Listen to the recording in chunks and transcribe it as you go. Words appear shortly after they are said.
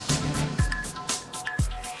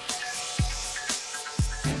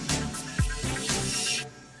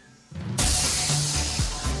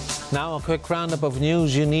Now, a quick roundup of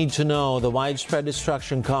news you need to know. The widespread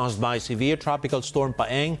destruction caused by severe tropical storm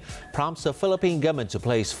Paeng prompts the Philippine government to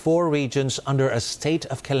place 4 regions under a state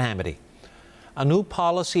of calamity. A new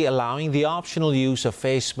policy allowing the optional use of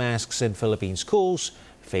face masks in Philippine schools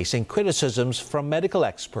facing criticisms from medical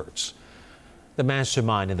experts. The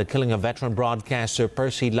mastermind in the killing of veteran broadcaster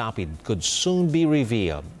Percy Lapid could soon be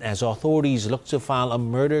revealed as authorities look to file a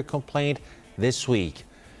murder complaint this week.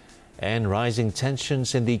 And rising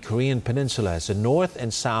tensions in the Korean Peninsula as the North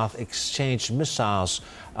and South exchanged missiles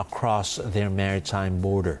across their maritime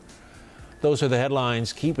border. Those are the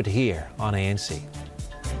headlines. Keep it here on ANC.